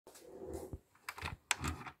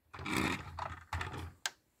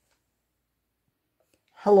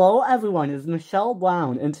Hello everyone, it's Michelle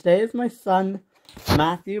Brown, and today is my son,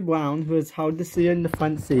 Matthew Brown, who is hard to see in the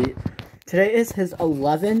front seat. Today is his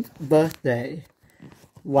 11th birthday.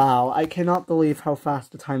 Wow, I cannot believe how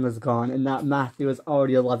fast the time has gone, and that Matthew is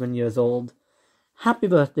already 11 years old. Happy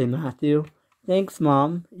birthday, Matthew. Thanks,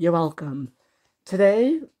 Mom. You're welcome.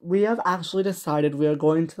 Today, we have actually decided we are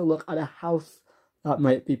going to look at a house that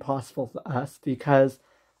might be possible for us, because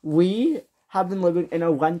we have been living in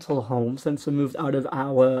a rental home since we moved out of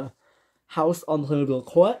our house on Playmobil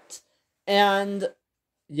Court. And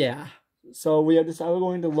yeah, so we have decided we're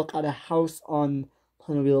going to look at a house on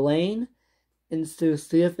Playmobil Lane and to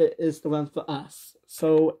see if it is the one for us.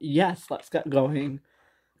 So yes, let's get going,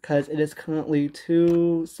 because it is currently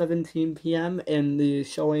 2:17 p.m. and the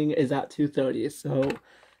showing is at 2:30. So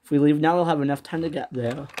if we leave now, we'll have enough time to get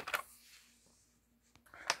there.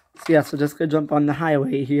 So yes, we're just gonna jump on the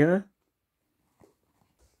highway here.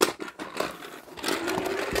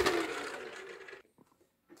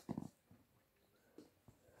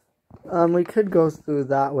 We could go through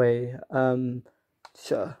that way.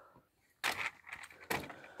 Sure.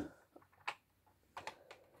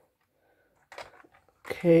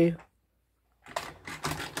 Okay.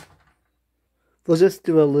 We'll just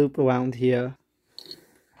do a loop around here.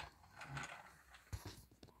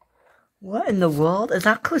 What in the world? Is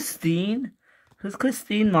that Christine? Who's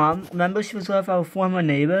Christine, Mom? Remember she was one of our former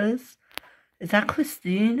neighbors? Is that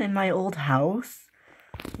Christine in my old house?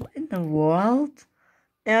 What in the world?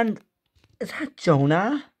 And is that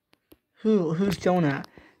Jonah? Who's Jonah?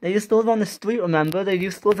 They used to live on the street, remember? They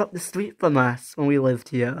used to live up the street from us when we lived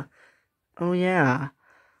here. Oh yeah.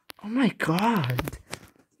 Oh my god.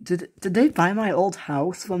 Did they buy my old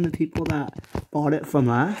house from the people that bought it from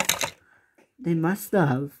us? They must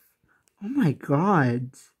have. Oh my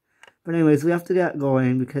god. But anyways, we have to get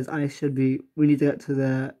going because we need to get to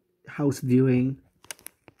the house viewing.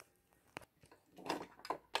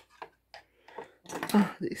 Oh,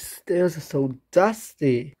 these stairs are so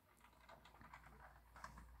dusty.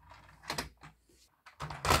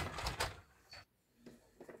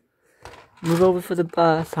 Move over for the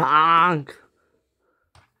bus. Honk!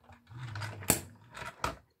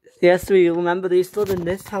 Yes, we remember they used to live in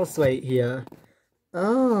this house right here.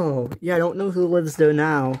 Oh, yeah, I don't know who lives there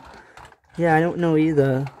now. Yeah, I don't know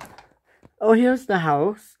either. Oh, here's the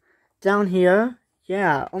house. Down here.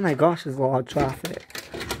 Yeah, oh my gosh, there's a lot of traffic.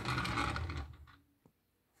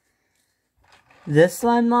 This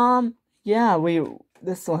one, Mom? Yeah,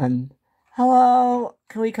 this one. Hello,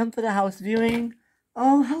 can we come for the house viewing?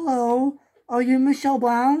 Oh, hello. Are you Michelle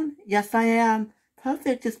Brown? Yes, I am.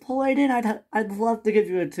 Perfect, just pull right in. I'd love to give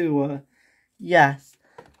you a tour. Yes.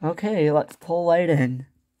 Okay, let's pull right in.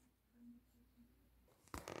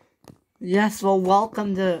 Yes, well,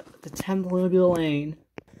 welcome to the 10 Playmobil Lane.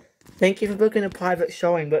 Thank you for booking a private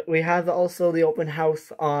showing, but we have also the open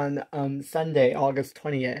house on Sunday, August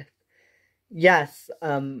 20th. Yes,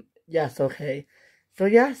 yes, okay. So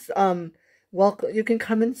yes, welcome. You can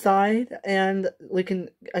come inside, and I can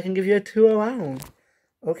give you a tour around.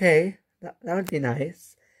 Okay, that would be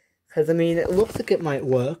nice. Because, I mean, it looks like it might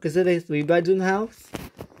work. Is it a 3-bedroom house?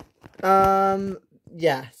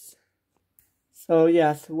 Yes. So,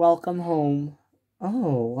 yes, welcome home.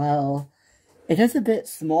 Oh, well, it is a bit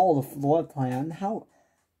small, the floor plan.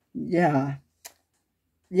 Yeah.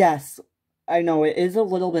 Yes, I know, it is a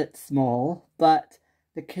little bit small, but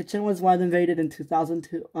the kitchen was renovated in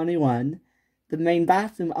 2021. The main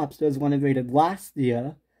bathroom upstairs was renovated last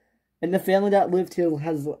year. And the family that lived here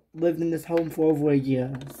has lived in this home for over a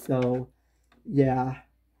year, so, yeah.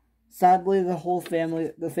 Sadly, the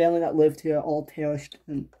family that lived here all perished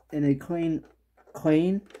in a plane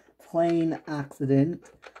accident.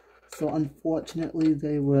 So, unfortunately,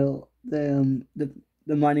 the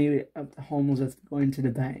money of the home was just going to the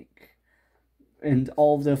bank. And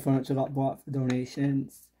all of their furniture got bought for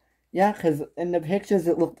donations. Yeah, because in the pictures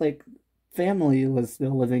it looked like family was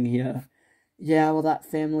still living here. Yeah, well, that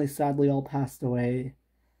family sadly all passed away.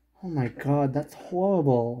 Oh my god, that's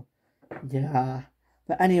horrible. Yeah.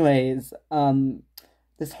 But anyways,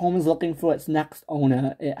 this home is looking for its next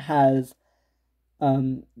owner. It has,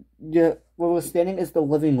 where we're standing is the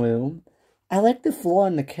living room. I like the floor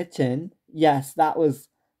in the kitchen. Yes, that was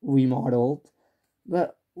remodeled.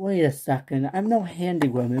 But, wait a second. I'm no handy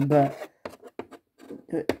woman, but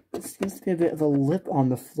it seems to be a bit of a lip on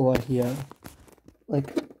the floor here.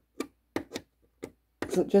 Like,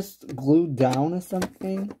 is it just glued down or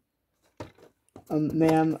something?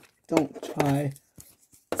 Ma'am, don't try.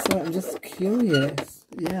 So I'm just curious.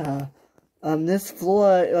 Yeah. This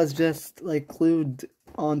floor was just, like, glued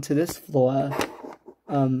onto this floor.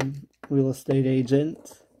 Real estate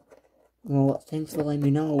agent. Well, thanks for letting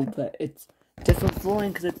me know, but it's different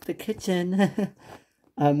flooring because it's the kitchen.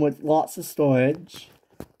 With lots of storage.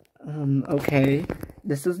 Okay.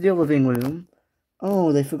 This is your living room.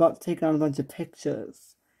 Oh, they forgot to take down a bunch of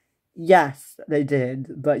pictures. Yes, they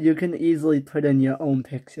did, but you can easily put in your own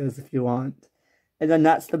pictures if you want. And then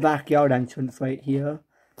that's the backyard entrance right here.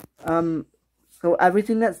 So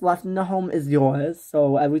everything that's left in the home is yours,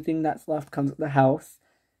 so everything that's left comes with the house.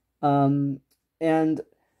 And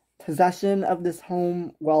possession of this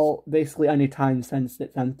home, well, basically any time since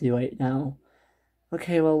it's empty right now.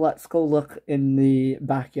 Okay, well, let's go look in the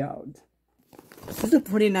backyard. This is a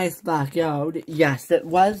pretty nice backyard. Yes, it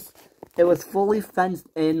was fully fenced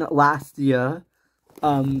in last year.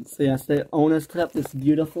 So yes, the owners put up this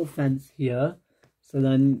beautiful fence here. So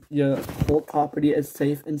then your whole property is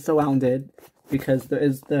safe and surrounded because there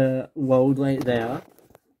is the road right there.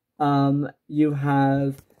 You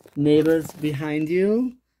have neighbors behind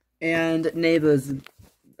you and neighbors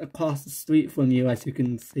across the street from you, as you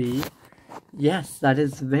can see. Yes, that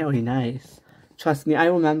is very nice. Trust me, I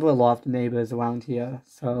remember a lot of the neighbors around here,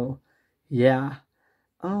 so, yeah.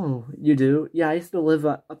 Oh, you do? Yeah, I used to live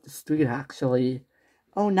up the street, actually.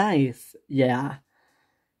 Oh, nice. Yeah.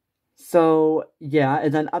 So, yeah,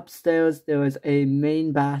 and then upstairs there is a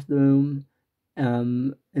main bathroom,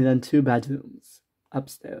 and then 2 bedrooms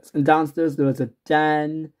upstairs. And downstairs there was a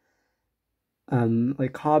den,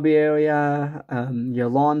 like hobby area, your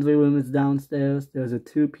laundry room is downstairs, there's a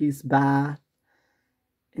 2-piece bath,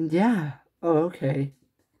 and yeah, oh, okay.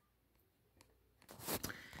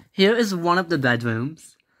 Here is one of the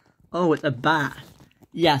bedrooms. Oh, it's a bath.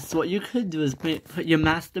 Yes, what you could do is put your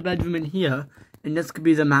master bedroom in here, and this could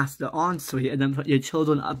be the master ensuite, and then put your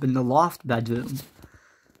children up in the loft bedroom.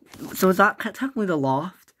 So is that technically the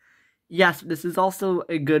loft? Yes, this is also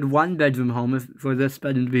a good 1-bedroom home for this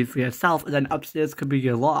bedroom to be for yourself, and then upstairs could be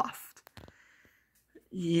your loft.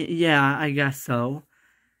 Yeah, I guess so.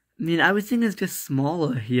 I mean, everything is just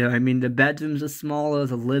smaller here. I mean, the bedrooms are smaller,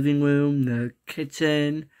 the living room, the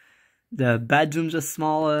kitchen, the bedrooms are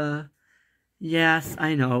smaller. Yes,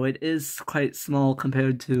 I know, it is quite small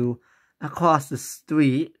compared to across the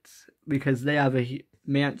street, because they have a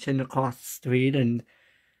mansion across the street, and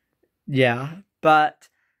yeah, but,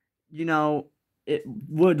 you know, it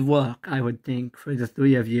would work, I would think, for the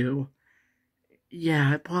 3 of you.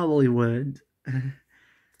 Yeah, it probably would.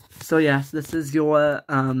 So yes, this is your,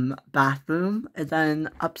 bathroom, and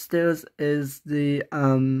then upstairs is the,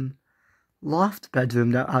 loft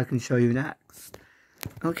bedroom that I can show you next.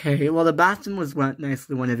 Okay, well, the bathroom was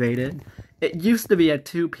nicely renovated. It used to be a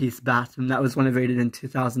 2-piece bathroom that was renovated in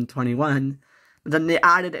 2021, but then they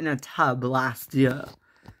added in a tub last year,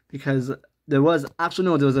 because there was a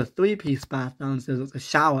 3-piece bath downstairs with a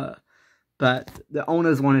shower, but the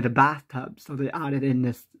owners wanted a bathtub, so they added in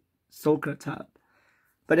this soaker tub.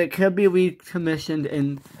 But it could be recommissioned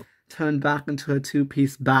and turned back into a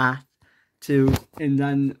 2-piece bath and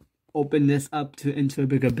then open this up into a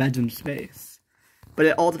bigger bedroom space. But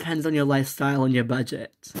it all depends on your lifestyle and your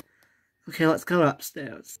budget. Okay, let's go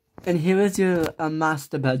upstairs. And here is your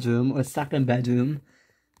master bedroom, or 2nd bedroom.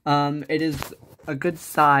 It is a good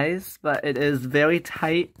size, but it is very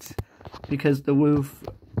tight because the roof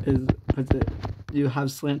you have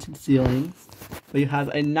slanted ceilings. But you have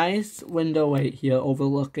a nice window right here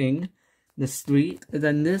overlooking the street. And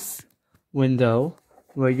then this window,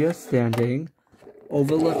 where you're standing,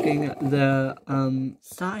 overlooking the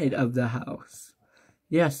side of the house.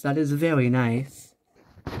 Yes, that is very nice.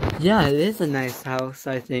 Yeah, it is a nice house,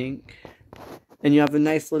 I think. And you have a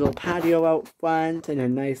nice little patio out front, and a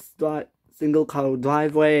nice single-car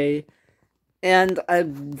driveway, and a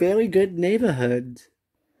very good neighborhood.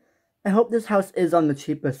 I hope this house is on the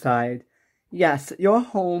cheaper side. Yes, your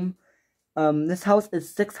home, this house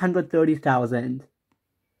is $630,000.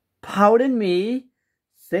 Pardon me?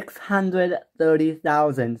 $630,000.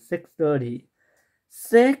 $630,000.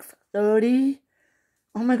 $630,000?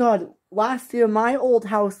 Oh my god, last year my old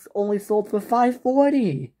house only sold for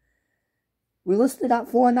 $540,000. We listed at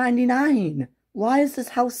 $499,000. Why is this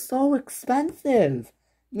house so expensive?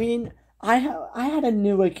 I mean, I had a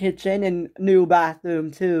newer kitchen and new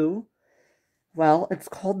bathroom too. Well, it's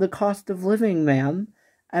called the cost of living, ma'am.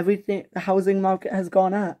 The housing market has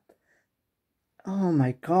gone up. Oh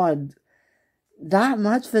my god. That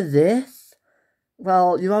much for this?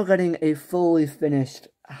 Well, you are getting a fully finished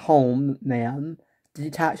home, ma'am.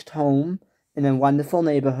 Detached home in a wonderful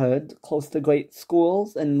neighborhood, close to great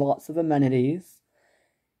schools and lots of amenities.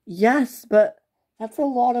 Yes, but that's a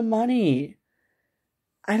lot of money.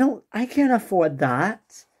 I can't afford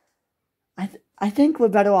that. I think we're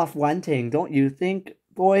better off renting, don't you think,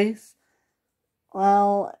 boys?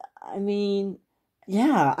 Well, I mean,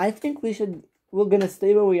 yeah, I think we're gonna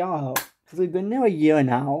stay where we are. Because we've been there a year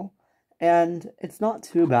now. And it's not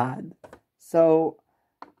too bad. So,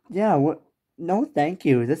 yeah, no thank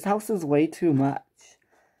you. This house is way too much.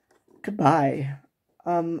 Goodbye.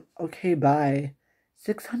 Okay, bye.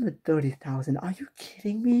 630,000. Are you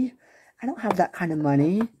kidding me? I don't have that kind of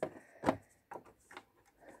money.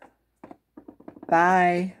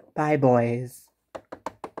 Bye. Bye, boys.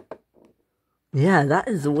 Yeah, that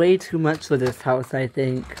is way too much for this house, I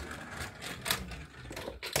think.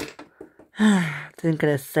 Didn't get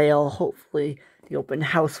a sale. Hopefully, the open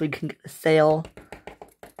house we can get a sale.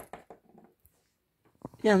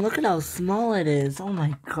 Yeah, look at how small it is. Oh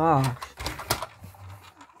my gosh.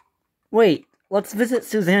 Wait, let's visit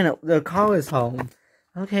Susanna. The car is home.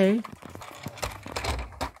 Okay.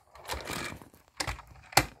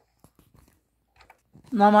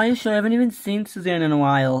 Mom, are you sure? I haven't even seen Susanna in a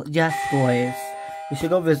while. Yes, boys. We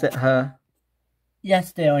should go visit her.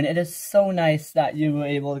 Yes, Darren, it is so nice that you were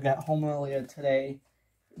able to get home earlier today.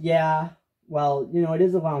 Yeah, well, you know, it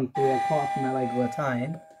is around 3 o'clock in my regular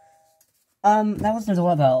time. That was the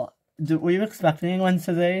doorbell. Were you expecting anyone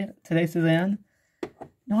today, Suzanne?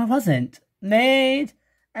 No, I wasn't. Maid,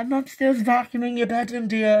 I'm upstairs vacuuming your bedroom,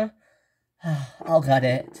 dear. I'll get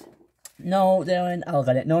it. No, Darren, I'll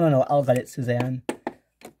get it. No, I'll get it, Suzanne.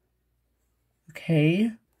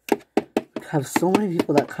 Okay. We have so many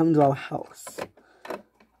people that come to our house.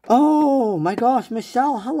 Oh, my gosh,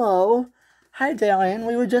 Michelle, hello. Hi, Darren.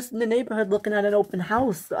 We were just in the neighborhood looking at an open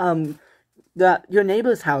house. Your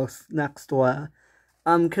neighbor's house next door.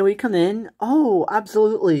 Can we come in? Oh,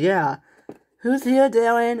 absolutely, yeah. Who's here,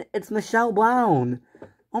 Darren? It's Michelle Brown.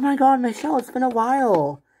 Oh my god, Michelle, it's been a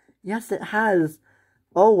while. Yes, it has.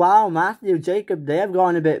 Oh wow, Matthew, Jacob, they have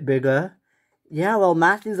gone a bit bigger. Yeah, well,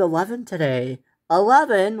 Matthew's 11 today.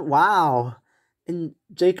 11? Wow. And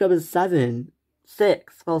Jacob is 7.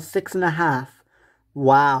 6. Well, 6.5.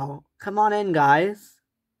 Wow. Come on in, guys.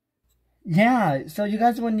 Yeah, so you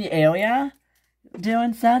guys were in the area?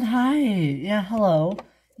 Darren said hi. Yeah, hello.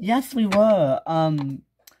 Yes, we were.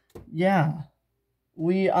 Yeah.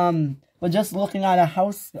 We, were just looking at a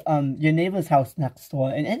house, your neighbor's house next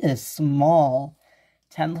door, and it is small.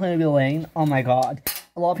 10 Clearview Lane. Oh my god.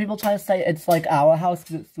 A lot of people try to say it's like our house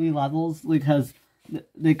because it's 3 levels because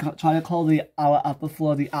they try to call our upper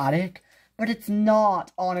floor the attic. But it's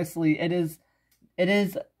not, honestly. It is,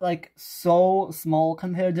 like, so small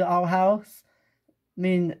compared to our house. I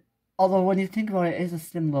mean, although when you think about it, it is a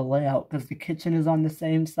similar layout because the kitchen is on the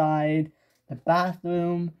same side, the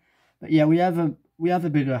bathroom. But yeah, we have a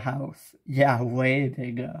bigger house. Yeah, way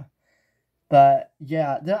bigger. But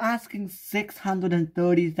yeah, they're asking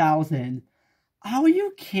 630,000. Are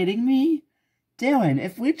you kidding me? Darren,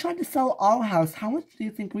 if we tried to sell our house, how much do you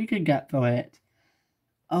think we could get for it?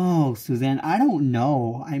 Oh, Suzanne, I don't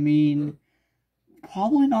know. I mean,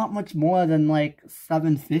 probably not much more than like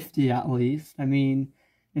 750 at least. I mean,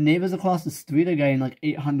 the neighbors across the street are getting like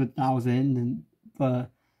 800,000, and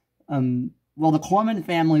well, the Corman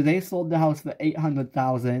family, they sold their house for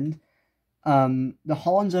 800,000. The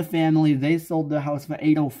Hollinger family, they sold their house for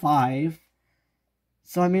 805.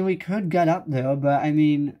 So, I mean, we could get up there, but, I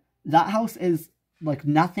mean, that house is, like,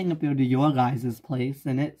 nothing compared to your guys' place,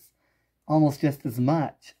 and it's almost just as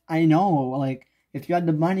much. I know, like, if you had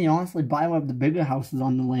the money, honestly, buy one of the bigger houses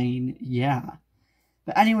on the lane, yeah.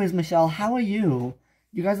 But anyways, Michelle, how are you?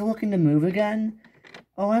 You guys are looking to move again?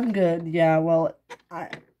 Oh, I'm good, yeah, well,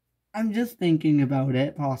 I'm just thinking about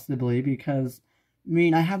it, possibly, because, I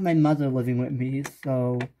mean, I have my mother living with me,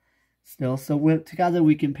 so together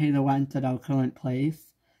we can pay the rent at our current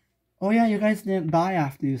place. Oh yeah, you guys didn't buy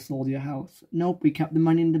after you sold your house. Nope, we kept the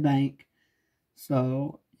money in the bank.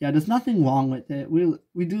 So, yeah, there's nothing wrong with it.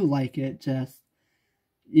 We do like it, just,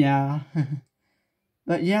 yeah.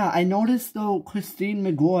 But yeah, I noticed though Christine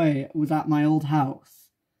McGoy was at my old house.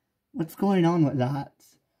 What's going on with that?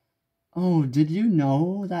 Oh, did you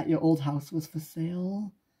know that your old house was for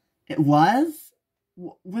sale? It was?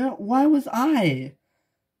 Where was I?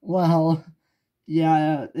 Well,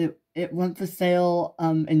 yeah, it went for sale,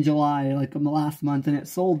 in July, like, in the last month, and it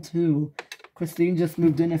sold, too. Christine just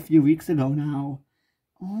moved in a few weeks ago now.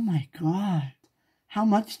 Oh my god. How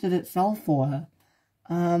much did it sell for?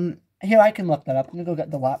 Here, I can look that up. I'm gonna go get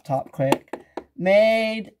the laptop quick.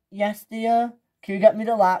 Maid, yes, dear? Can you get me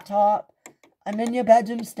the laptop? I'm in your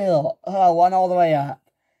bedroom still. Oh, one all the way up.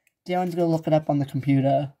 Darren's gonna look it up on the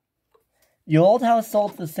computer. Your old house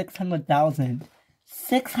sold for 600,000.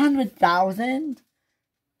 600,000?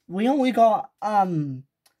 We only got,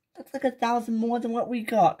 that's like 1,000 more than what we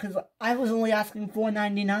got, because I was only asking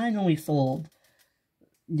 $499 when we sold.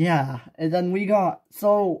 Yeah, and then we got,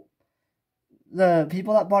 so, the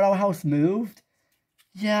people that bought our house moved.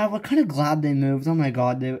 Yeah, we're kind of glad they moved. Oh my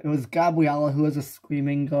god, it was Gabriella, who was a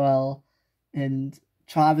screaming girl, and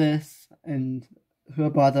Travis, and her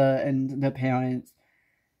brother, and their parents.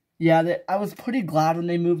 Yeah, I was pretty glad when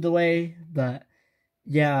they moved away, but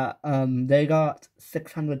yeah, they got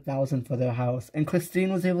 $600,000 for their house, and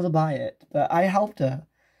Christine was able to buy it, but I helped her.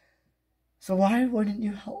 So why wouldn't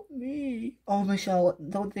you help me? Oh, Michelle,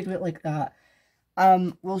 don't think of it like that.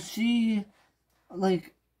 Well, she,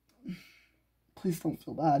 like, please don't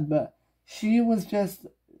feel bad, but she was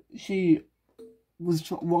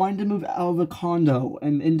wanting to move out of a condo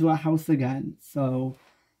and into a house again, so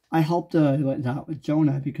I helped her with that with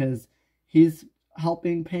Jonah, because he's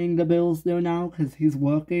helping paying the bills there now, because he's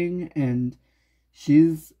working, and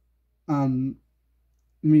she's, does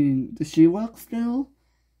she work still?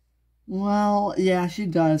 Well, yeah, she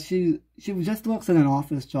does. She just works in an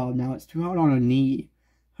office job now. It's too hard on her knee.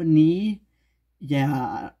 Her knee?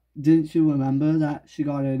 Yeah. Didn't you remember that she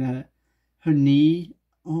got her knee?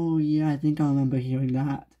 Oh, yeah, I think I remember hearing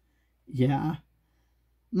that. Yeah.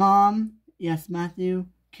 Mom? Yes, Matthew?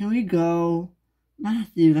 Can we go?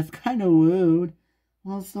 Matthew, that's kind of rude.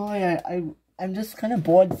 Well, sorry, I'm just kind of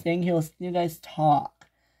bored seeing you guys talk.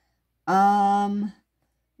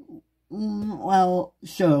 Well,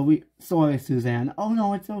 sure, sorry, Suzanne. Oh,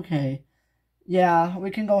 no, it's okay. Yeah,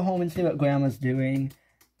 we can go home and see what Grandma's doing.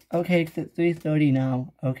 Okay, it's at 3:30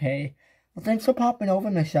 now. Okay. Well, thanks for popping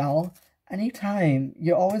over, Michelle. Anytime.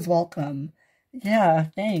 You're always welcome. Yeah,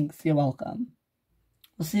 thanks. You're welcome.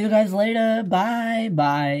 We'll see you guys later. Bye.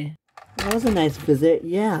 Bye. That was a nice visit,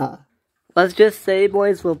 yeah. Let's just say,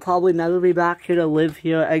 boys, we'll probably never be back here to live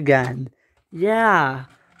here again. Yeah.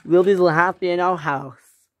 We'll be happy in our house.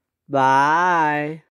 Bye.